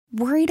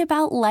Worried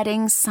about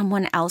letting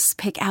someone else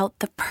pick out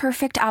the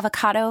perfect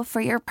avocado for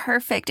your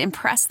perfect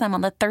impress them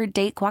on the third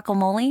date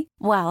guacamole?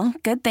 Well,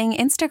 good thing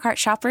Instacart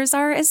shoppers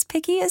are as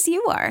picky as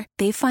you are.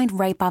 They find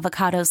ripe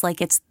avocados like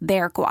it's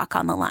their guac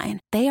on the line.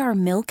 They are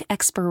milk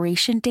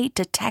expiration date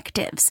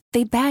detectives.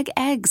 They bag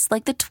eggs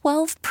like the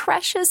 12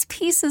 precious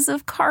pieces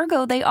of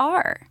cargo they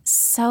are.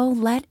 So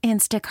let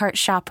Instacart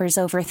shoppers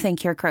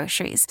overthink your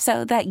groceries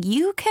so that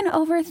you can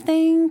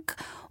overthink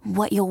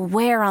what you'll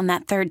wear on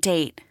that third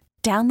date.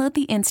 Download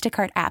the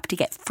Instacart app to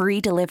get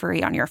free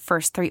delivery on your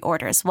first 3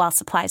 orders while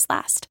supplies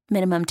last.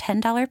 Minimum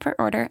 $10 per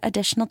order.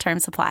 Additional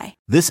terms apply.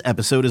 This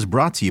episode is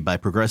brought to you by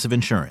Progressive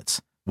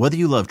Insurance. Whether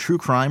you love true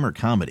crime or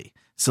comedy,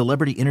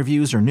 celebrity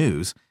interviews or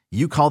news,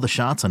 you call the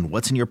shots on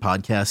what's in your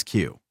podcast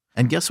queue.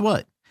 And guess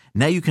what?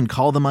 Now you can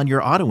call them on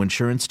your auto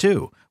insurance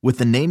too with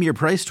the Name Your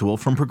Price tool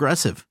from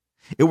Progressive.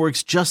 It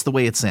works just the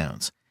way it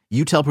sounds.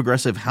 You tell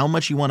Progressive how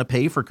much you want to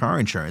pay for car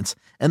insurance,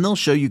 and they'll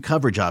show you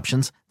coverage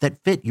options that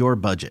fit your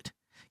budget.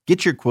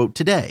 Get your quote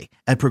today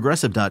at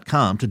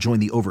Progressive.com to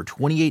join the over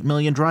 28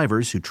 million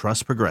drivers who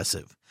trust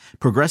Progressive.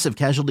 Progressive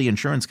Casualty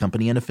Insurance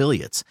Company and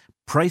Affiliates.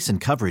 Price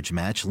and coverage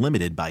match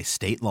limited by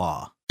state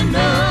law.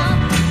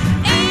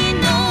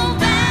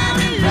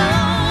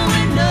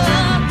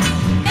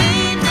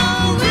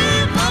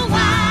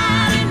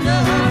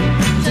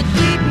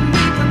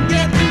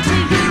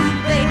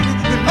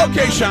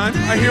 Okay, Sean,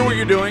 I hear what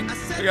you're doing.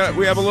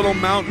 We have a little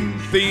mountain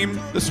theme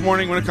this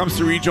morning when it comes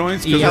to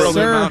rejoins. Yes,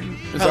 sir. Mountain.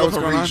 Is that what's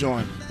going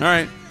rejoin. On? All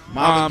right.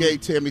 Marvin Gaye,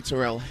 Tammy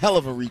Terrell, hell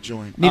of a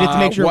rejoin. Needed to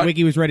make sure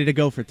Wiggy was ready to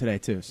go for today,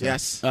 too. So.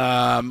 Yes.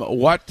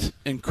 What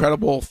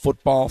incredible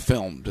football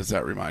film does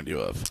that remind you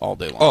of all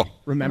day long? Oh,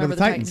 Remember the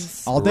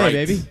Titans. All day, right.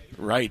 Baby.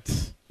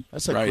 Right.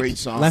 That's a great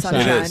song. Left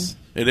side.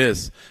 It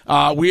is.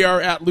 We are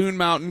at Loon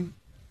Mountain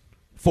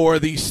for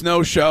the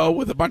snow show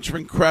with a bunch of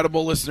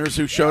incredible listeners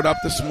who showed up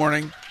this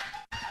morning.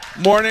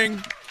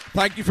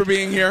 Thank you for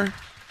being here.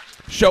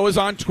 Show is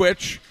on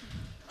Twitch.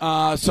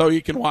 So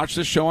you can watch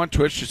this show on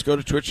Twitch. Just go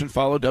to Twitch and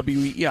follow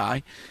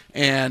WEEI.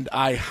 And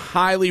I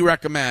highly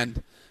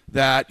recommend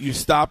that you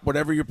stop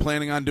whatever you're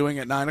planning on doing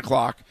at 9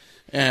 o'clock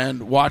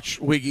and watch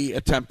Wiggy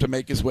attempt to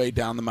make his way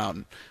down the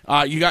mountain.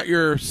 You got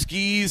your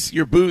skis,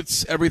 your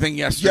boots, everything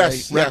yesterday,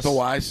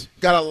 rental-wise.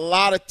 Got a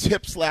lot of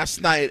tips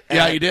last night.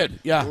 Yeah, you did.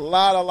 Yeah. A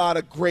lot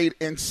of great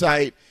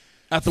insight.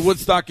 At the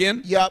Woodstock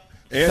Inn? Yep.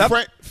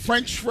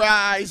 French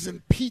fries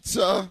and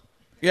pizza.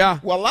 Yeah.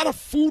 Well, a lot of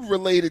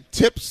food-related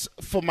tips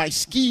for my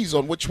skis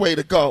on which way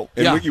to go.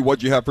 And Wiggy,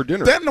 what'd you have for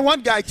dinner? Then the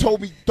one guy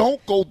told me,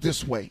 don't go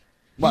this way.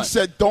 What? He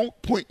said, don't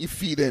point your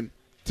feet in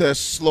to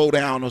slow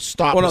down or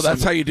stop. Well, no,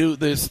 that's how you do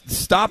this.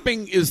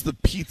 Stopping is the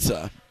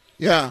pizza.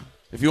 Yeah.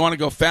 If you want to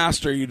go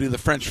faster, you do the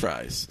French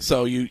fries.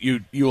 So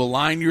you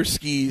align your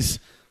skis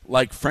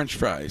like French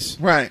fries.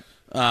 Right.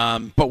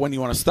 But when you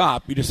want to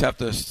stop, you just have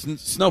to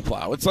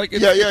snowplow. It's like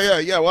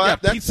yeah. Well,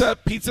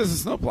 pizza's a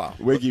snowplow.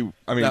 Wiggy,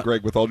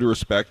 Greg, with all due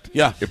respect,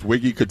 if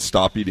Wiggy could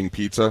stop eating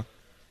pizza,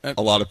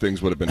 a lot of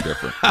things would have been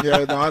different.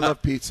 Yeah, no, I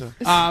love pizza.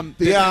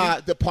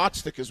 The pot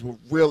stickers were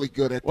really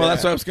good at that. Well,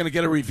 that's why I was going to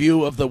get a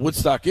review of the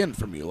Woodstock Inn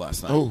from you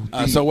last night.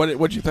 Oh, so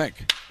what'd you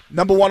think?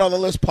 Number one on the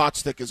list, pot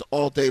stickers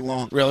all day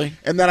long. Really?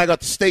 And then I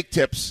got the steak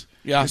tips.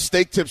 Yeah. The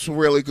steak tips were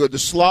really good. The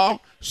slaw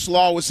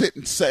was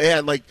hitting.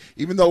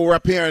 Even though we're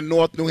up here in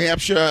North New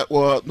Hampshire,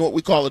 or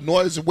we call it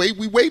North, we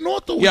way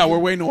north. Yeah, we're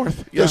way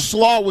north. Yeah. The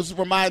slaw was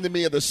reminding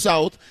me of the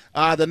South.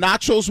 The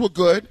nachos were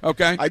good.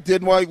 Okay. I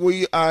did like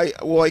we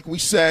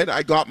said.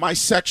 I got my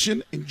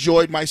section.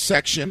 Enjoyed my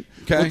section.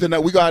 Okay.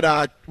 We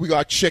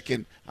got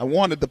chicken. I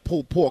wanted the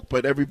pulled pork,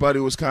 but everybody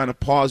was kind of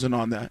pausing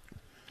on that.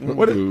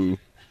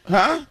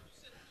 Huh?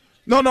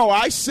 No,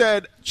 I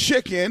said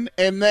chicken,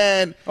 and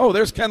then... Oh,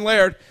 there's Ken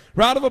Laird.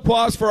 Round of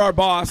applause for our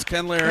boss,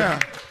 Ken Laird. Yeah.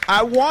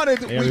 I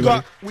wanted...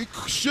 We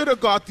should have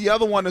got the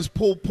other one as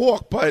pulled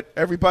pork, but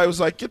everybody was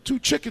like, get 2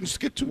 chickens,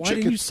 get 2 chickens. Why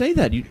didn't you say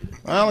that?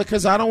 Well,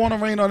 because I don't want to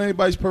rain on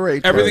anybody's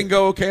parade. Everything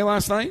go okay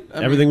last night?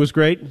 Everything was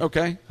great.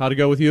 Okay. How'd it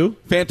go with you?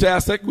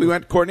 Fantastic.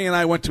 Courtney and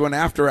I went to an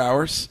after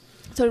hours.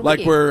 So did like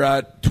Wiggy.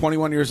 we're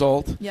 21 years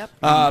old. Yep.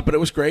 But it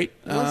was great.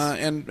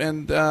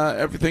 And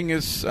everything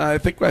is, I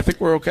think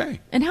we're okay.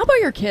 And how about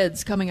your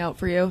kids coming out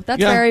for you?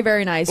 That's Yeah. very,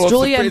 very nice. Well,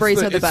 Julia and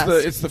Brace are the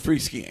best. It's the free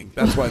skiing.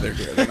 That's why they're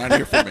here. They're not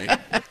here for me.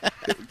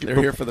 They're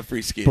here for the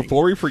free skiing.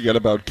 Before we forget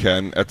about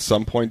Ken, at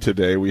some point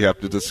today we have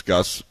to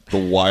discuss the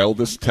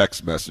wildest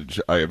text message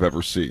I have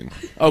ever seen.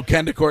 Oh,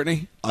 Ken to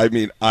Courtney?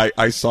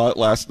 I saw it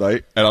last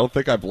night, and I don't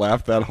think I've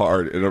laughed that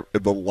hard in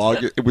the long.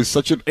 It was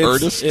such an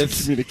earnest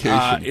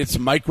communication. It's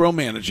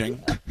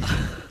micromanaging,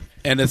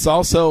 and it's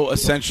also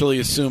essentially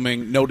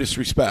assuming no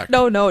disrespect.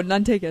 No,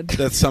 none taken.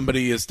 That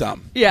somebody is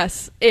dumb.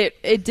 Yes,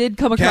 it did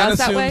come across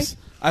that way.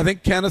 I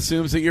think Ken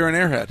assumes that you're an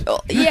airhead.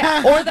 Yeah,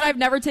 or that I've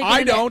never taken.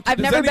 I don't.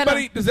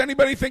 Does Does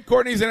anybody think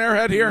Courtney's an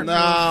airhead here?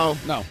 No.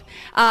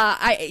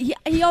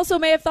 He also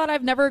may have thought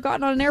I've never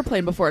gotten on an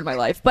airplane before in my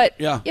life, but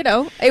yeah.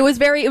 It was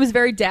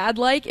very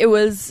dad-like. It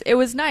was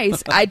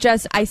nice.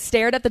 I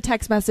stared at the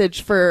text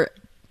message for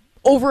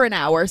over an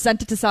hour,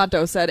 sent it to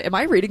Santos, said, am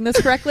I reading this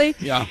correctly?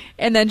 Yeah.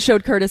 And then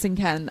showed Curtis and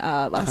Ken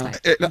last night.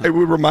 It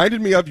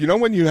reminded me of,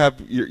 when you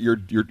have you're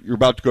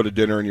about to go to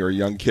dinner and you're a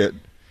young kid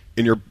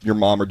and your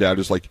mom or dad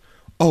is like,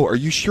 oh, are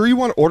you sure you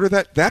want to order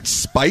that? That's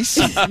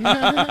spicy.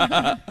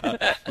 Yeah,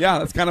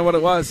 that's kind of what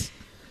it was.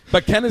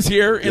 But Ken is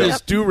here in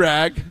his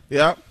do-rag.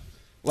 Yep.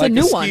 Like a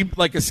new one.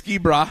 Like a ski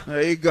bra.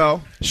 There you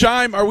go.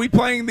 Shime, are we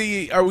playing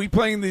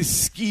the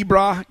ski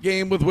bra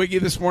game with Wiggy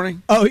this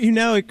morning? Oh, you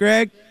know it,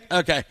 Greg.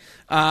 Okay.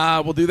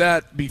 We'll do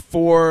that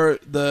before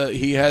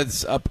he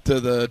heads up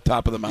to the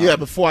top of the mountain. Yeah,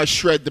 before I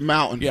shred the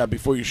mountain. Yeah,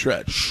 before you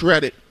shred.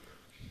 Shred it.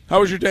 How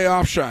was your day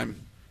off, Shime?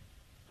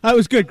 It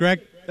was good, Greg.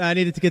 I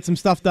needed to get some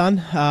stuff done.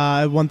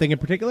 One thing in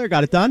particular,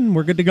 got it done.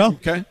 We're good to go.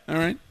 Okay. All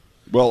right.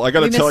 Well, I got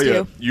to tell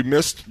you. You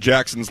missed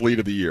Jackson's lead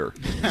of the year.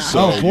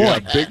 So Oh, boy. you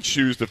have big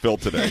shoes to fill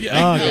today.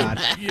 Yeah, Oh, you do.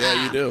 God.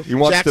 Yeah, you do. He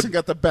wants Jackson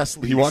got the best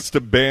leads. He wants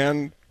to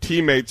ban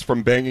teammates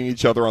from banging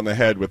each other on the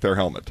head with their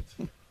helmet.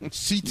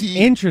 CT.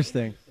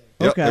 Interesting.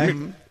 Yeah, Okay. I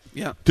mean,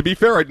 Yeah. to be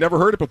fair, I'd never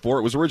heard it before.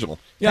 It was original.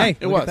 Yeah, Hey,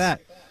 it look was. at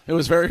that. It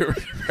was very,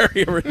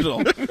 very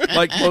original,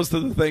 like most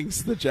of the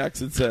things that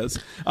Jackson says.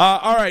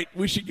 All right,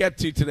 we should get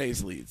to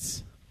today's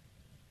leads.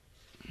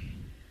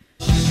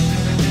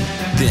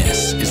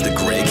 This is the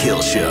Greg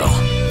Hill Show.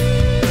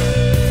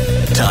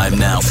 Time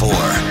now for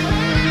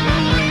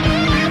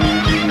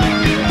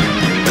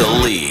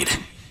the lead.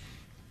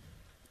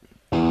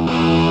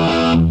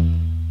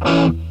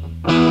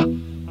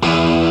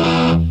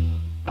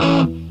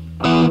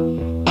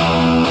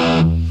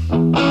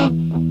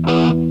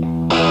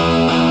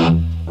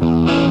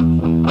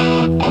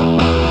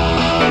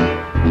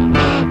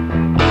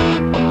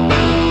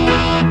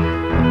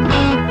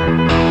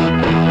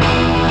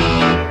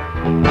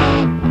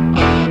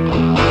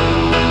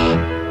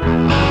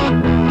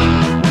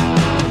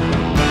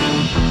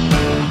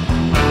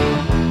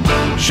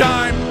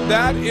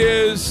 That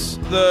is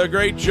the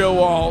great Joe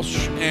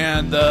Walsh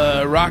and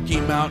the Rocky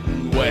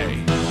Mountain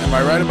Way. Am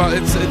I right about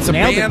it? It's a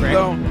Nailed it, band, Greg.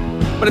 though.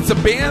 But it's a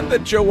band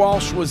that Joe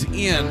Walsh was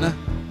in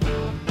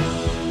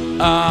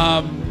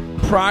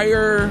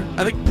prior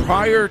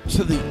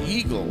to the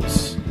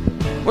Eagles.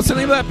 What's the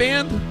name of that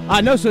band?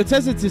 No, so it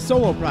says it's his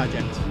solo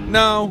project.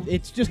 No.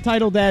 It's just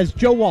titled as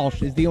Joe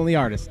Walsh is the only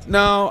artist.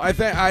 No, I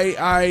think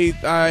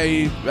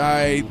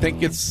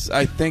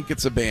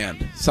it's a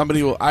band.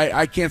 Somebody will.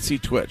 I can't see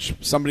Twitch.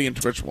 Somebody in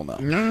Twitch will know.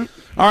 No.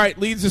 All right,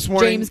 leads this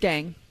morning. James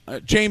Gang.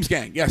 James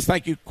Gang. Yes,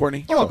 thank you,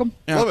 Courtney. You're welcome.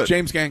 Yeah, Love it.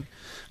 James Gang.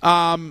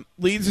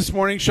 Leads this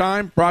morning.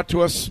 Shine brought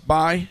to us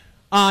by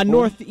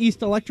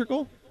Northeast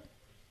Electrical.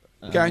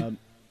 Okay.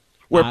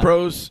 Where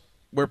pros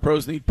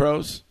need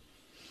pros.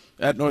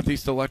 At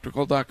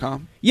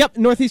northeastelectrical.com. Yep,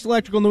 Northeast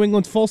Electrical, New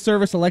England's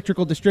full-service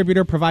electrical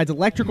distributor, provides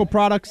electrical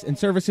products and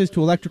services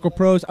to electrical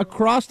pros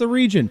across the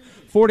region.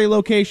 40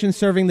 locations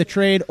serving the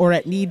trade or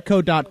at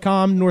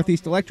needco.com.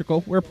 Northeast Electrical,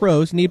 where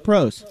pros need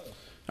pros.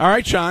 All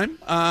right, Shime.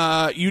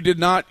 You did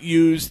not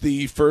use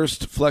the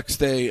first Flex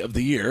Day of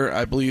the year.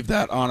 I believe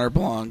that honor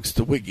belongs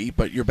to Wiggy,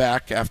 but you're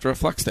back after a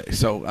Flex Day.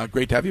 So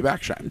great to have you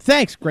back, Shime.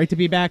 Thanks. Great to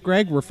be back,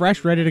 Greg.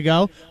 Refreshed, ready to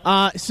go.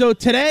 So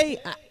today,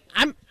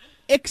 I'm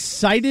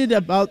excited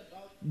about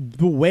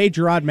the way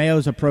Gerard Mayo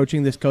is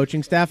approaching this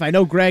coaching staff. I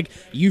know, Greg,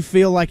 you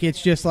feel like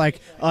it's just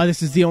like,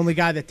 this is the only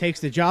guy that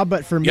takes the job.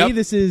 But for me,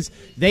 this is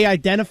they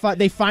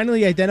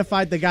finally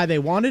identified the guy they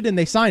wanted and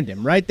they signed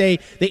him, right? They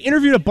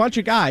interviewed a bunch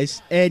of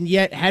guys and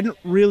yet hadn't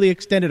really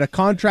extended a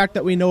contract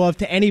that we know of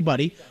to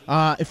anybody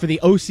for the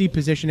OC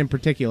position in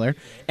particular.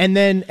 And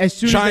then as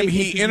soon Shime, as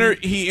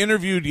he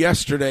interviewed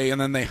yesterday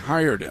and then they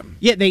hired him.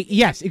 Yeah,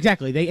 yes,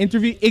 exactly. They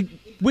interviewed,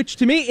 which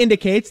to me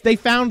indicates they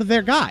found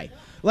their guy.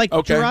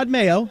 Gerard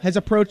Mayo has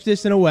approached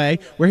this in a way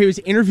where he was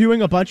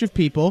interviewing a bunch of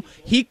people.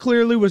 He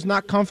clearly was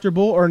not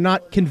comfortable or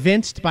not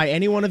convinced by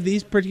any one of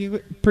these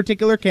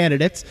particular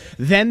candidates.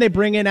 Then they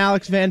bring in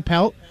Alex Van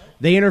Pelt.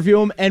 They interview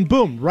him, and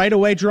boom, right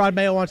away Gerard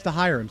Mayo wants to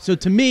hire him. So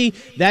to me,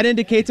 that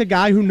indicates a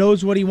guy who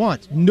knows what he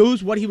wants,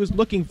 knows what he was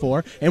looking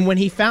for, and when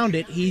he found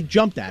it, he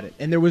jumped at it,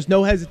 and there was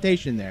no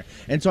hesitation there.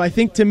 And so I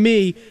think to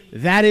me,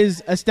 that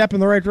is a step in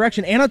the right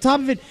direction. And on top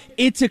of it,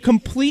 it's a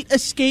complete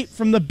escape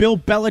from the Bill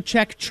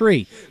Belichick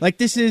tree.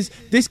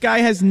 This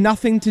guy has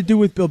nothing to do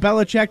with Bill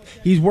Belichick.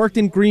 He's worked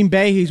in Green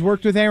Bay. He's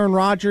worked with Aaron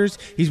Rodgers.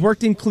 He's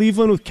worked in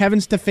Cleveland with Kevin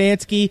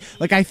Stefanski.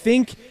 I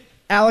think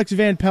Alex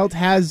Van Pelt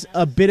has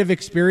a bit of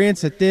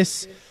experience that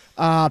this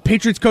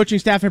Patriots coaching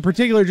staff in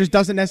particular just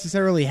doesn't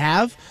necessarily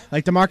have.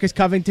 Like DeMarcus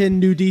Covington,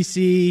 new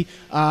DC,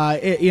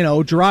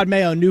 Gerard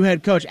Mayo, new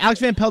head coach. Alex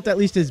Van Pelt at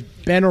least has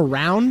been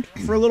around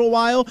for a little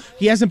while.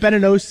 He hasn't been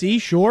an OC,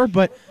 sure,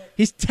 but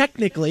he's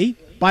technically,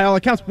 by all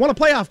accounts, won a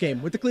playoff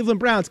game with the Cleveland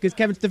Browns because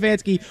Kevin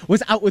Stefanski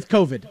was out with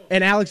COVID,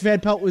 and Alex Van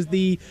Pelt was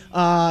the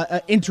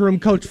interim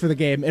coach for the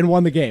game and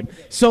won the game.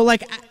 So,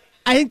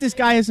 I think this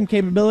guy has some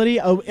capability.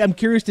 I'm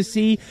curious to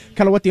see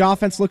kind of what the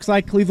offense looks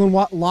like. Cleveland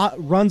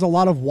runs a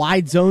lot of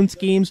wide zone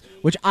schemes,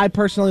 which I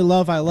personally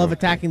love. I love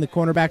attacking the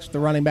cornerbacks with the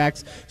running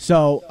backs.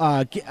 So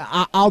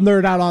I'll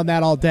nerd out on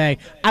that all day.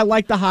 I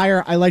like the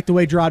hire. I like the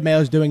way Gerard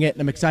Mayo's doing it,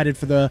 and I'm excited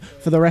for the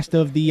rest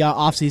of the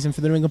offseason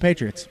for the New England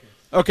Patriots.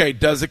 Okay,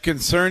 does it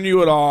concern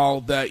you at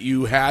all that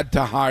you had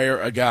to hire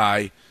a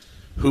guy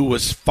who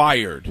was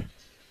fired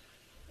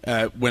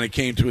when it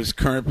came to his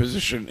current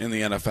position in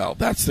the NFL?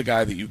 That's the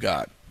guy that you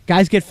got.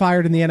 Guys get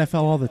fired in the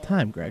NFL all the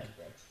time, Greg.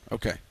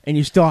 Okay. And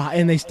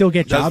they still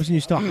get jobs, and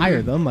you still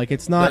hire them. Like,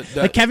 it's not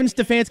like Kevin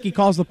Stefanski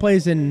calls the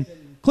plays in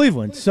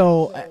Cleveland.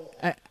 So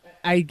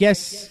I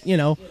guess,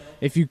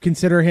 if you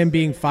consider him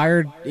being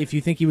fired, if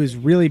you think he was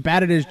really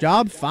bad at his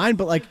job, fine.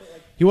 But like,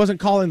 he wasn't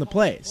calling the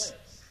plays.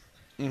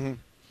 Mm-hmm.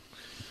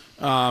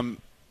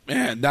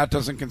 And that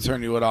doesn't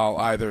concern you at all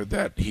either,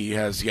 that he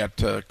has yet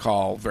to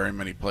call very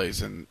many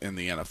plays in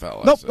the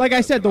NFL. Nope. Like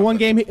I said, the one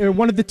game, or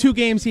one of the 2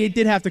 games he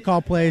did have to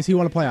call plays, he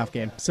won a playoff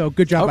game. So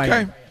good job by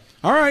him.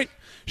 All right.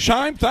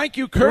 Shime, thank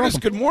you. Curtis,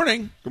 good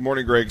morning. Good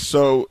morning, Greg.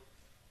 So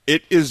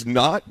it is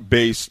not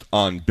based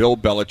on Bill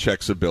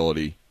Belichick's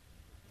ability.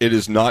 It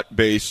is not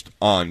based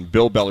on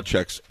Bill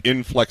Belichick's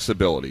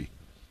inflexibility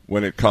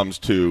when it comes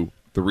to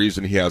the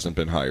reason he hasn't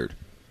been hired.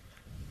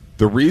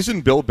 The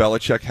reason Bill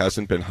Belichick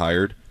hasn't been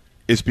hired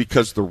is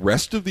because the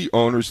rest of the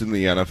owners in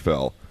the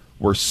NFL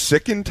were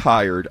sick and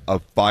tired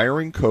of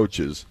firing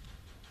coaches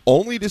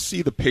only to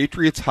see the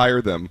Patriots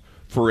hire them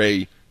for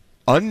a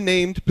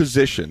unnamed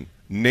position,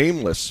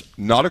 nameless,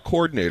 not a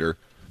coordinator,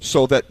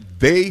 so that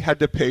they had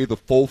to pay the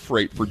full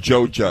freight for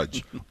Joe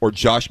Judge or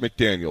Josh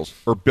McDaniels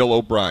or Bill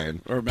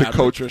O'Brien or Matt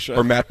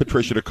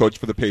Patricia to coach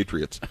for the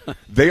Patriots.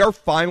 They are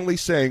finally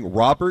saying,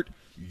 Robert,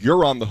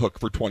 you're on the hook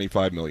for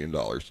 $25 million.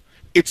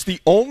 It's the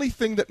only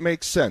thing that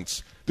makes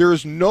sense. There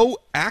is no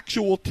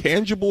actual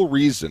tangible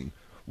reason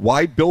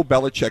why Bill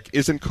Belichick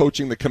isn't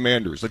coaching the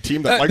Commanders, a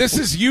team that this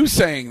is you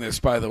saying this,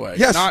 by the way.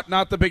 Yes.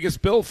 Not the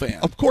biggest Bill fan.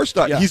 Of course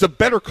not. Yeah. He's a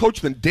better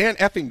coach than Dan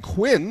effing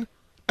Quinn.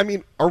 I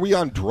mean, are we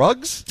on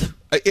drugs?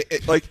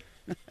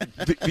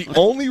 The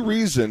only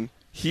reason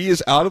he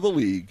is out of the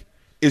league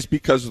is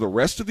because the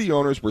rest of the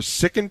owners were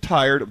sick and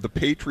tired of the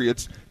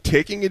Patriots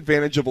taking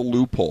advantage of a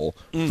loophole,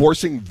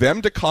 forcing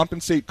them to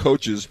compensate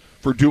coaches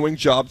for doing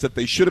jobs that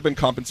they should have been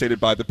compensated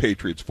by the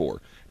Patriots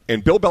for.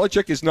 And Bill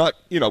Belichick is not,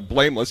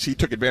 blameless. He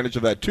took advantage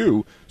of that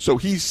too, so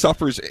he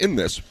suffers in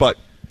this. But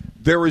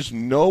there is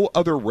no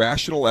other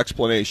rational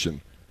explanation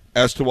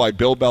as to why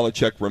Bill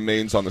Belichick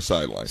remains on the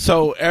sideline.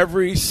 So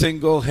every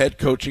single head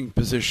coaching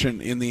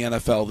position in the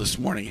NFL this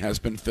morning has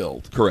been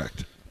filled.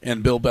 Correct.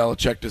 And Bill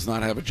Belichick does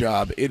not have a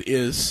job. It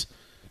is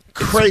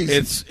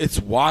crazy. It's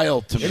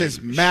wild to me. It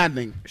is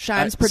maddening.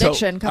 Shime's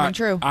prediction coming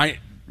true.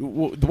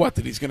 What,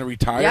 that he's going to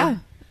retire? Yeah.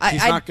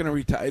 He's not going to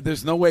retire.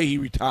 There's no way he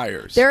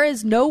retires. There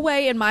is no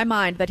way in my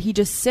mind that he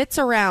just sits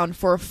around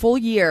for a full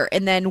year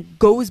and then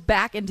goes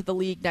back into the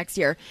league next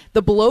year.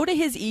 The blow to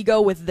his ego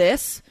with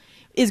this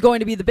is going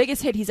to be the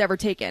biggest hit he's ever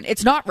taken.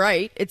 It's not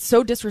right. It's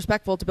so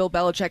disrespectful to Bill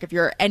Belichick if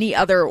you're any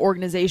other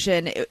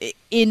organization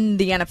in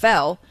the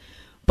NFL.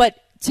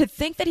 But to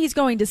think that he's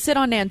going to sit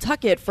on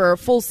Nantucket for a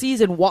full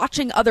season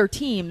watching other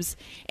teams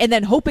and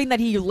then hoping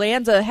that he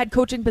lands a head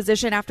coaching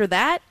position after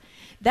that,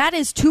 that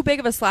is too big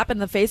of a slap in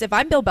the face. If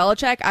I'm Bill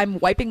Belichick, I'm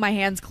wiping my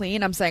hands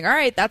clean. I'm saying, all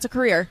right, that's a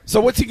career. So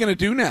what's he going to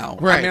do now?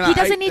 Right. He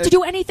doesn't need to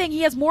do anything.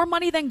 He has more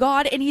money than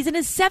God, and he's in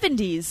his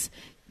 70s.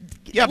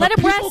 Yeah, Let but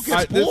him people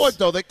rest. get bored,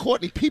 though.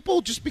 Courtney,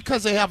 people, just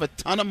because they have a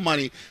ton of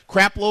money,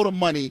 crap load of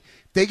money,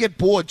 they get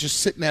bored just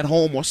sitting at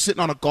home or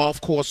sitting on a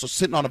golf course or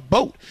sitting on a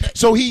boat.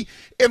 So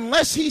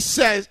unless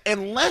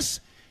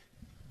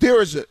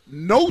there is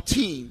no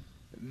team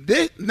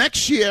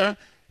next year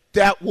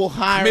that will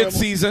hire him.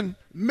 Mid-season,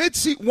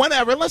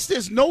 whenever, unless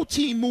there's no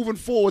team moving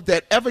forward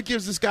that ever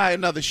gives this guy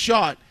another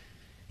shot,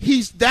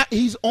 he's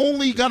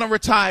only going to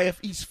retire if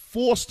he's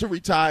forced to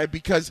retire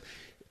because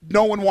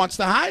no one wants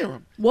to hire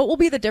him. What will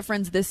be the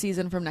difference this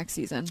season from next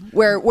season?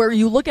 Where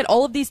you look at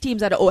all of these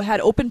teams that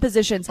had open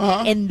positions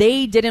and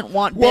they didn't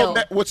want Bill.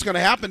 Well, what's going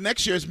to happen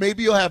next year is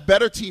maybe you'll have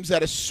better teams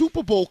that are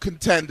Super Bowl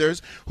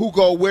contenders who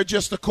go, we're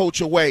just a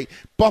coach away.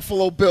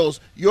 Buffalo Bills,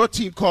 your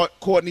team,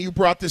 Courtney, you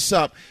brought this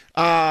up.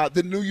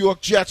 The New York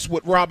Jets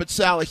with Robert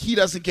Saleh, he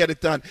doesn't get it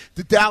done.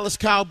 The Dallas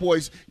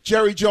Cowboys,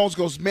 Jerry Jones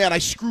goes, man, I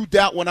screwed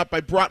that one up. I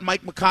brought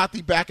Mike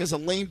McCarthy back as a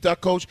lame duck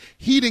coach.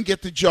 He didn't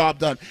get the job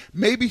done.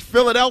 Maybe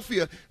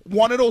Philadelphia,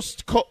 one of those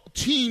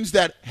teams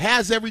that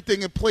has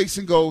everything in place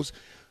and goes,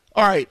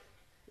 all right,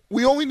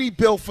 we only need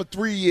Bill for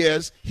 3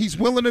 years. He's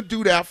willing to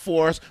do that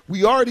for us.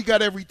 We already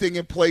got everything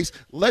in place.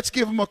 Let's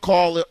give him a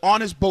call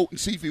on his boat and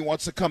see if he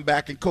wants to come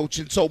back and coach.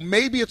 And so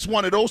maybe it's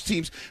one of those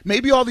teams.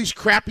 Maybe all these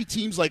crappy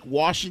teams like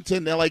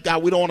Washington, they're like,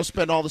 we don't want to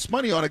spend all this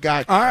money on a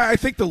guy. I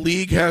think the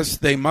league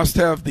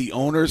the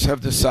owners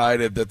have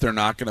decided that they're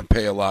not going to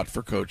pay a lot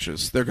for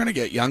coaches. They're going to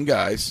get young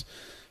guys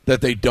that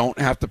they don't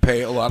have to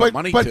pay a lot of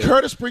money to. But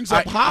Curtis brings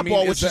up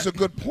Harbaugh, which is a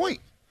good point.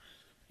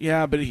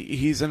 Yeah, but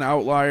he's an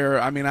outlier.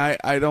 I mean,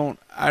 I don't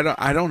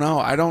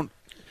know.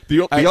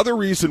 The other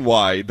reason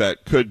why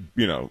that could,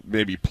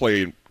 maybe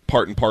play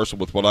part and parcel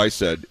with what I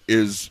said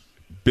is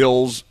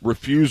Bill's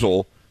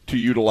refusal to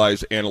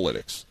utilize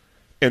analytics.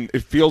 And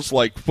it feels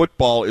like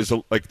football is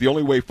like the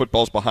only way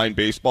football's behind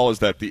baseball is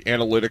that the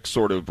analytics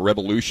sort of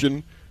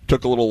revolution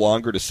took a little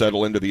longer to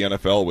settle into the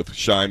NFL with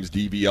Shimes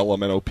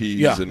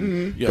DVLMNOPs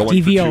and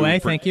going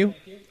DVOA, thank you.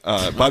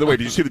 By the way,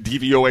 did you see the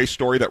DVOA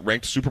story that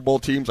ranked Super Bowl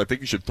teams? I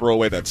think you should throw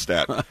away that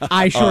stat.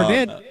 I sure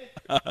did.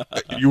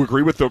 You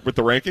agree with the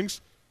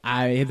rankings?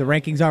 The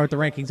rankings are what the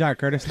rankings are,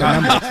 Curtis. The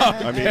numbers.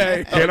 I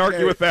mean, can't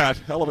argue with that.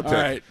 Hell of a take. All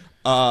right.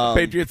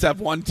 Patriots have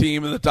one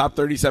team in the top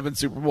 37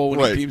 Super Bowl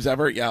winning teams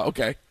ever. Yeah,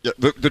 okay. Yeah,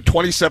 the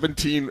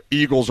 2017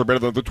 Eagles are better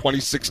than the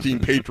 2016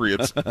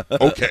 Patriots.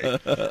 Okay.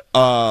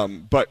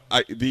 But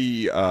I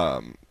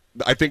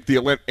think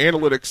the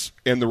analytics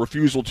and the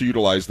refusal to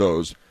utilize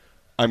those,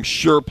 I'm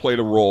sure, played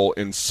a role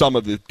in some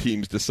of the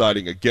teams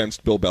deciding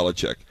against Bill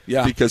Belichick.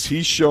 Yeah. Because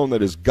he's shown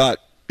that his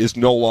gut is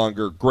no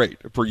longer great.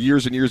 For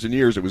years and years and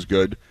years it was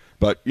good.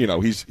 But,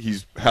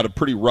 he's had a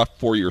pretty rough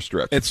 4-year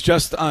stretch. It's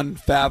just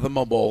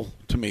unfathomable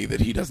to me that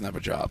he doesn't have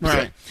a job.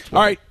 Right. So.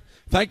 All right.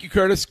 Thank you,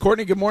 Curtis.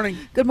 Courtney, good morning.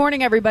 Good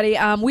morning, everybody.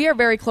 We are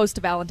very close to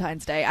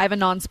Valentine's Day. I have a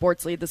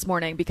non-sports lead this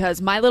morning because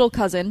my little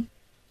cousin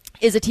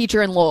is a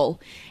teacher in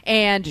Lowell,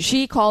 and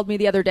she called me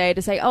the other day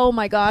to say, oh,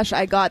 my gosh,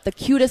 I got the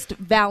cutest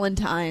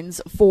Valentines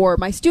for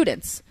my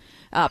students.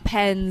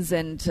 Pens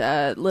and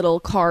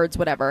little cards,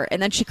 whatever.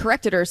 And then she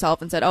corrected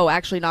herself and said, oh,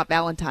 actually not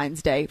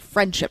Valentine's Day,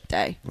 Friendship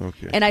Day.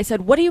 Okay. And I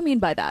said, what do you mean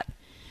by that?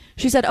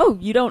 She said, oh,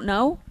 you don't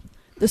know?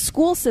 The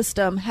school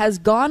system has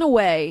gone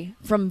away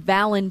from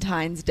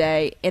Valentine's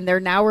Day, and they're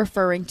now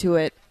referring to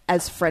it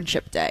as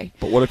Friendship Day.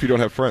 But what if you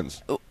don't have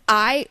friends?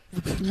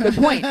 Good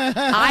point.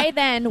 I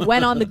then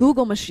went on the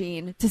Google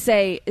machine to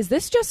say, is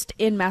this just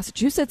in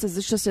Massachusetts? Is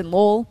this just in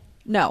Lowell?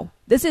 No,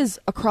 this is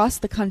across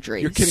the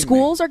country.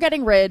 Schools are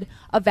getting rid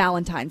of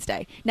Valentine's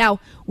Day. Now,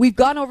 we've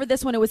gone over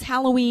this when it was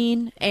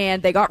Halloween,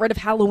 and they got rid of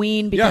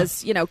Halloween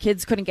because,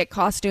 kids couldn't get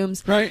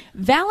costumes. Right.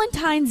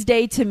 Valentine's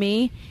Day, to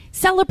me,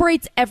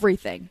 celebrates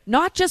everything,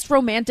 not just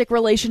romantic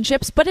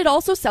relationships, but it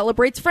also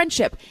celebrates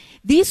friendship.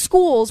 These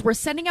schools were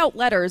sending out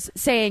letters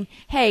saying,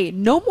 hey,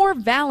 no more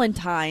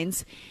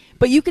Valentines,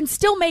 but you can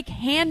still make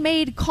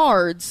handmade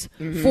cards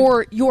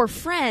for your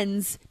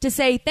friends to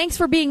say, thanks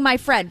for being my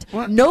friend.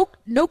 What? No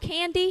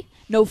candy,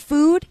 no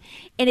food,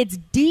 and it's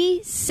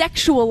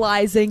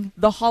desexualizing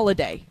the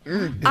holiday.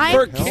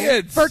 For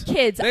kids. For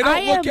kids. They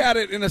don't look at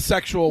it in a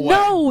sexual way.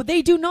 No,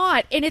 they do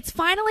not. And it's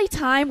finally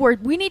time where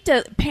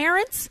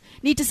parents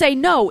need to say,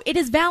 no, it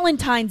is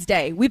Valentine's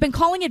Day. We've been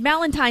calling it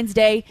Valentine's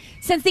Day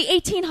since the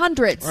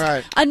 1800s.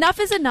 Right. Enough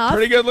is enough.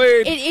 Pretty good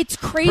lead. It's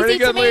crazy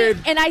to me. Lead.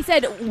 And I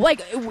said,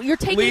 you're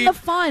taking the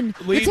fun.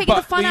 You're taking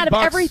the fun out of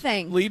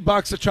everything. Lead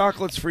box of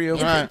chocolates for you.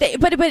 Right.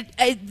 But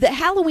the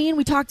Halloween,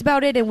 we talked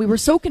about it, and we were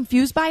so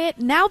confused by it.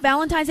 Now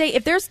Valentine's Day,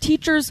 if there's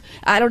teachers,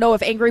 I don't know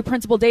if Angry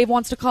Principal Dave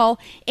wants to call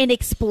and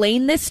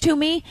explain this to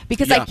me,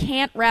 because I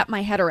can't wrap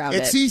my head around it.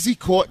 It's easy,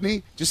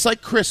 Courtney. Just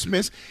like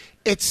Christmas.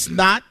 It's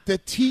not the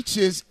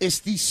teachers, it's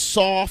the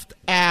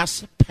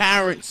soft-ass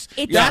parents.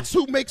 That's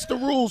who makes the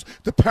rules.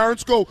 The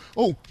parents go,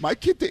 oh, my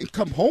kid didn't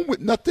come home with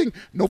nothing.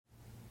 No.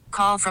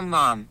 Call from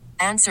mom.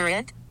 Answer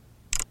it.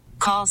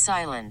 Call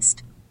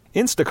silenced.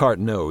 Instacart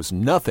knows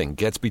nothing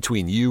gets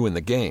between you and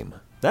the game.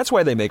 That's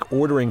why they make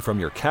ordering from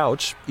your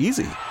couch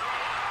easy.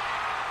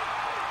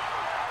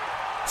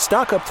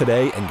 Stock up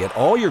today and get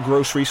all your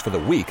groceries for the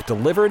week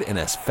delivered in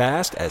as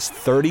fast as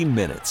 30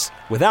 minutes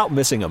without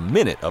missing a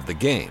minute of the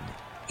game.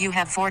 You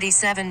have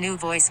 47 new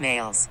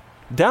voicemails.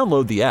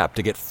 Download the app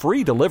to get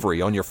free delivery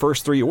on your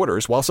first 3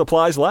 orders while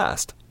supplies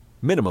last.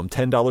 Minimum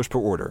 $10 per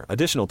order.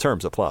 Additional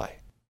terms apply.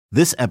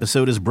 This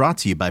episode is brought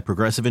to you by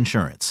Progressive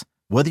Insurance.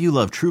 Whether you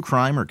love true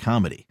crime or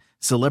comedy,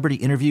 celebrity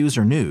interviews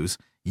or news,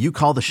 you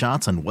call the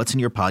shots on what's in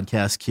your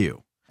podcast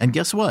queue. And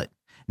guess what?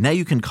 Now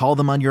you can call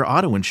them on your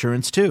auto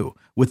insurance too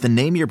with the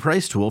Name Your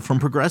Price tool from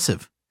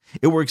Progressive.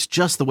 It works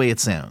just the way it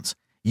sounds.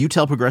 You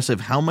tell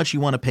Progressive how much you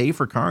want to pay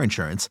for car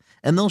insurance,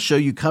 and they'll show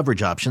you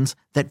coverage options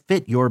that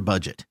fit your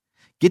budget.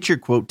 Get your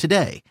quote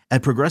today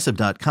at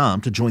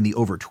Progressive.com to join the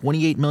over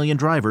 28 million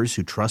drivers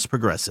who trust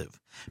Progressive.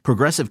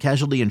 Progressive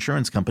Casualty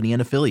Insurance Company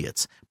and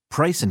Affiliates.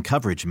 Price and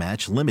coverage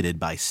match limited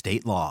by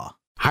state law.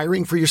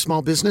 Hiring for your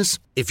small business?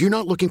 If you're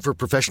not looking for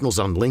professionals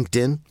on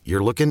LinkedIn,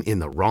 you're looking in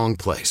the wrong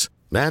place.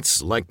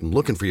 That's like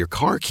looking for your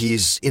car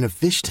keys in a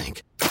fish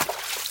tank.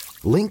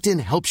 LinkedIn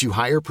helps you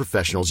hire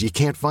professionals you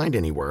can't find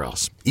anywhere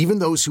else, even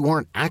those who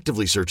aren't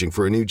actively searching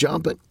for a new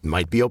job but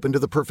might be open to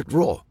the perfect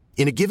role.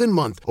 In a given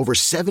month, over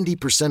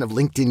 70% of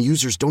LinkedIn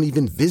users don't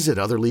even visit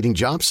other leading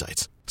job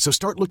sites. So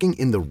start looking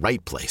in the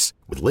right place.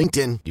 With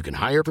LinkedIn, you can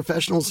hire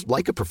professionals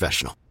like a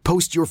professional.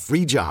 Post your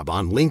free job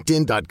on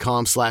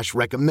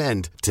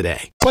linkedin.com/recommend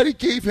today. Somebody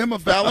gave him or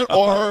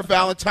her a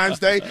Valentine's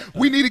Day.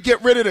 We need to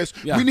get rid of this.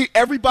 Yeah.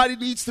 Everybody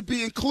needs to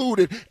be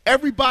included.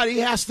 Everybody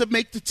has to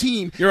make the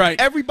team. You're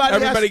right.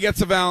 Everybody gets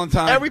a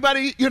Valentine.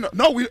 Everybody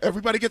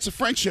gets a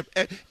friendship.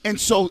 And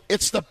so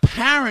it's the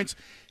parents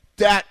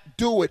that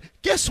do it,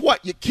 guess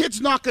what? Your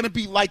kid's not going to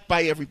be liked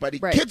by everybody.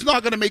 Right. Kid's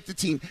not going to make the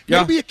team.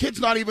 Yeah. Maybe your kid's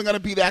not even going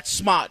to be that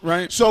smart.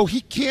 Right. So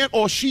he can't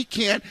or she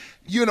can't,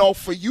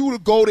 for you to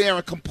go there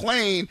and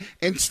complain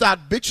and start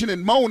bitching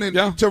and moaning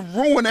to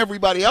ruin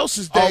everybody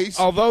else's days.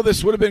 Although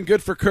this would have been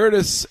good for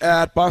Curtis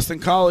at Boston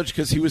College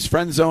because he was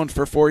friend zoned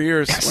for 4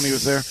 years when he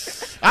was there.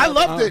 I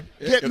loved it,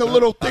 getting the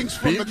little things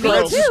from the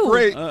girls. It's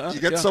great. You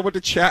get someone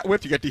to chat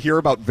with. You get to hear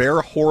about their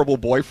horrible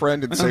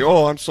boyfriend and say,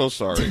 "Oh, I'm so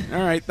sorry." All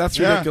right, that's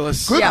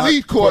ridiculous. Good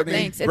lead, Courtney.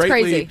 Thanks. It's Great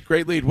crazy. lead.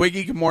 Great lead.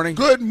 Wiggy, good morning.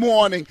 Good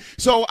morning.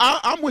 So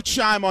I'm with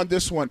Shime on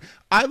this one.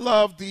 I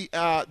love the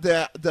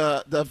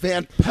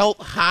Van Pelt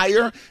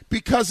hire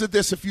because of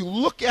this. If you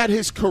look at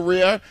his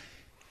career,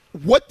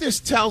 what this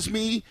tells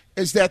me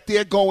is that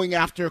they're going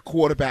after a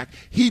quarterback.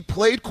 He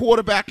played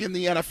quarterback in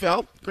the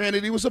NFL.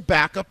 Granted, he was a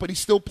backup, but he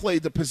still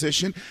played the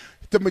position.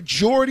 The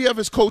majority of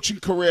his coaching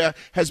career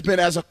has been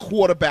as a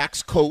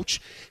quarterback's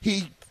coach.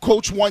 He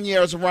coached 1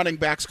 year as a running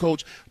back's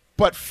coach.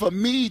 But for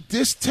me,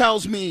 this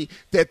tells me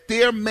that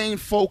their main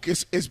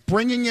focus is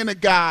bringing in a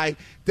guy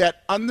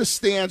that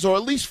understands, or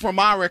at least from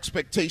our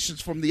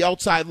expectations from the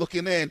outside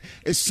looking in,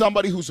 is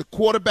somebody who's a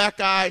quarterback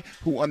guy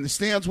who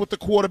understands what the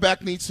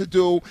quarterback needs to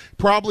do,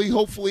 probably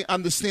hopefully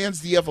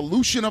understands the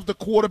evolution of the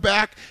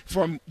quarterback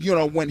from,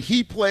 when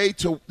he played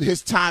to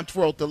his time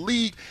throughout the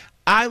league.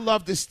 I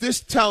love this. This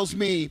tells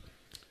me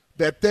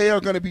that they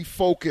are going to be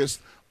focused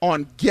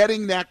on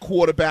getting that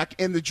quarterback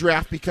in the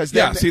draft because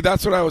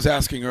that's what I was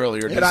asking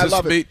earlier.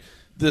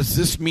 Does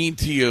this mean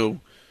to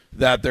you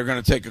that they're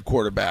going to take a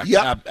quarterback?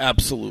 Yeah,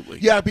 absolutely.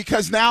 Yeah,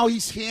 because now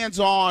he's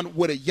hands-on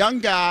with a young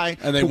guy.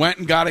 And they went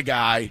and got a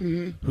guy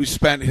who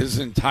spent his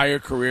entire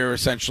career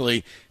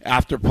essentially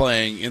after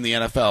playing in the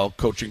NFL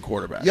coaching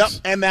quarterbacks. Yep,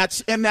 and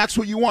that's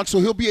what you want. So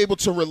he'll be able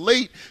to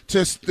relate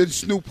to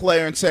this new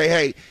player and say,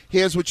 hey,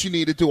 here's what you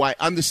need to do. I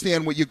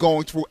understand what you're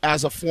going through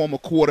as a former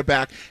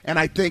quarterback. And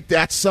I think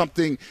that's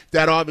something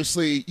that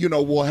obviously,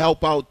 will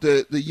help out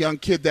the young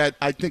kid that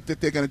I think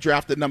that they're going to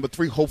draft at number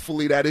 3.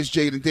 Hopefully that is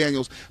Jaden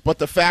Daniels. But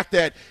the fact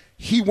that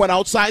he went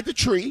outside the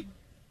tree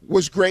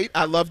was great.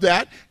 I love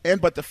that.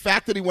 But the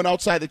fact that he went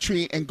outside the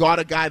tree and got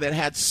a guy that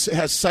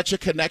has such a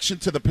connection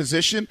to the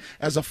position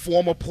as a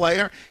former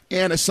player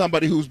and as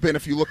somebody who's been,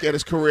 if you look at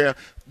his career,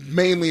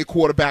 mainly a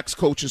quarterback's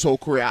coach his whole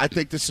career. I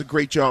think this is a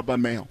great job by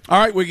Mayo. All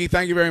right, Wiggy,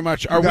 thank you very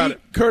much.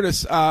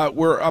 Curtis,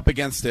 we're up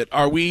against it.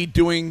 Are we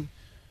doing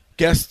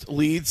guest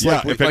leads?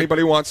 Yeah, if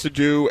anybody wants to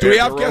do we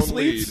have guest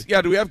leads?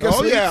 Yeah, do we have guest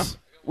leads? Yeah.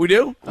 We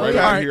do? Right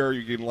out here.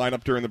 You can line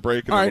up during the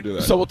break, and then we'll do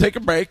that. So we'll take a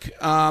break.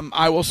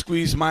 I will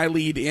squeeze my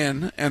lead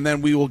in, and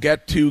then we will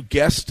get to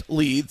guest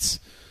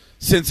leads.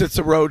 Since it's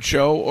a road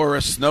show or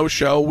a snow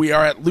show, we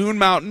are at Loon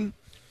Mountain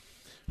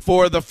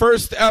for the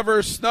first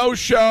ever snow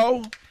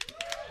show.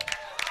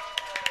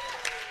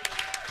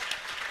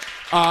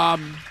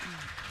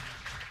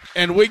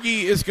 And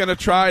Wiggy is going to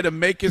try to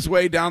make his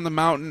way down the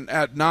mountain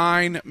at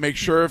 9. Make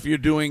sure if you're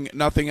doing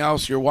nothing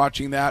else, you're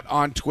watching that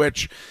on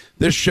Twitch.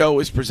 This show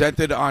is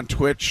presented on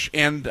Twitch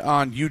and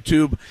on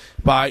YouTube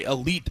by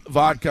Elite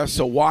Vodka,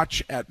 so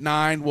watch at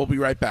 9. We'll be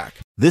right back.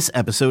 This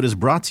episode is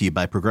brought to you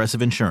by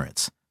Progressive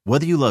Insurance.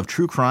 Whether you love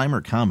true crime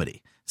or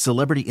comedy,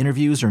 celebrity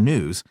interviews or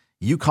news,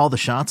 you call the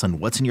shots on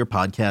what's in your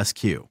podcast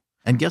queue.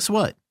 And guess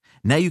what?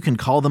 Now you can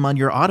call them on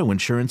your auto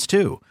insurance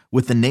too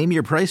with the Name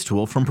Your Price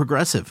tool from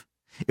Progressive.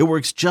 It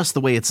works just the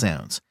way it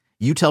sounds.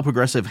 You tell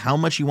Progressive how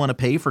much you want to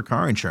pay for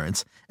car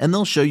insurance, and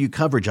they'll show you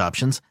coverage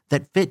options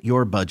that fit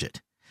your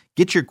budget.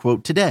 Get your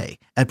quote today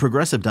at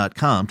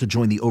Progressive.com to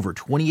join the over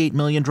 28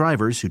 million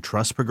drivers who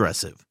trust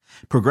Progressive.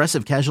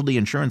 Progressive Casualty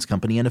Insurance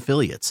Company and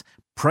Affiliates.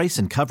 Price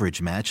and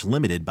coverage match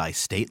limited by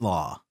state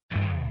law.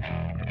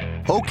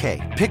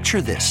 Okay,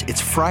 picture this.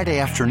 It's Friday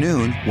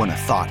afternoon when a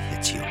thought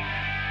hits you.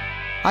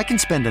 I can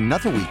spend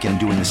another weekend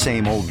doing the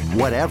same old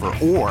whatever,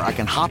 or I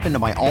can hop into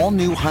my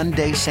all-new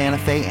Hyundai Santa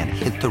Fe and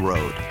hit the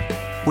road.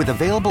 With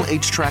available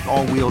H-Track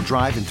all-wheel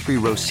drive and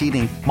 3-row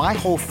seating, my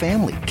whole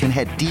family can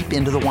head deep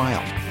into the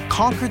wild.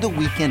 Conquer the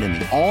weekend in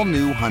the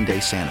all-new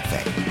Hyundai Santa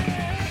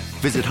Fe.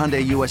 Visit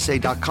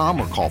HyundaiUSA.com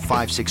or call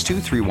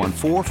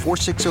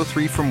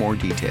 562-314-4603 for more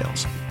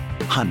details.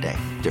 Hyundai,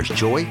 there's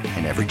joy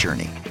in every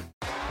journey.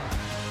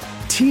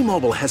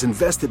 T-Mobile has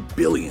invested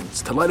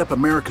billions to light up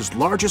America's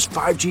largest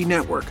 5G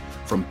network,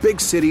 from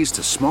big cities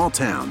to small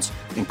towns,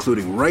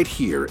 including right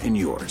here in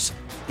yours.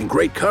 And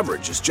great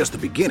coverage is just the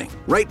beginning.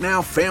 Right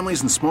now, families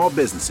and small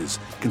businesses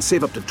can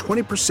save up to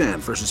 20%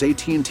 versus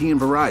AT&T and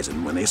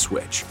Verizon when they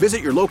switch.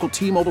 Visit your local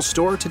T-Mobile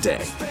store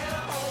today.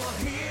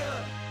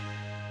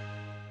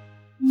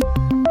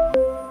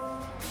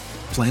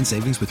 Plan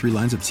savings with 3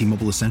 lines of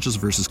T-Mobile Essentials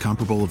versus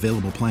comparable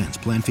available plans.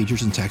 Plan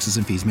features and taxes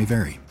and fees may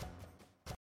vary.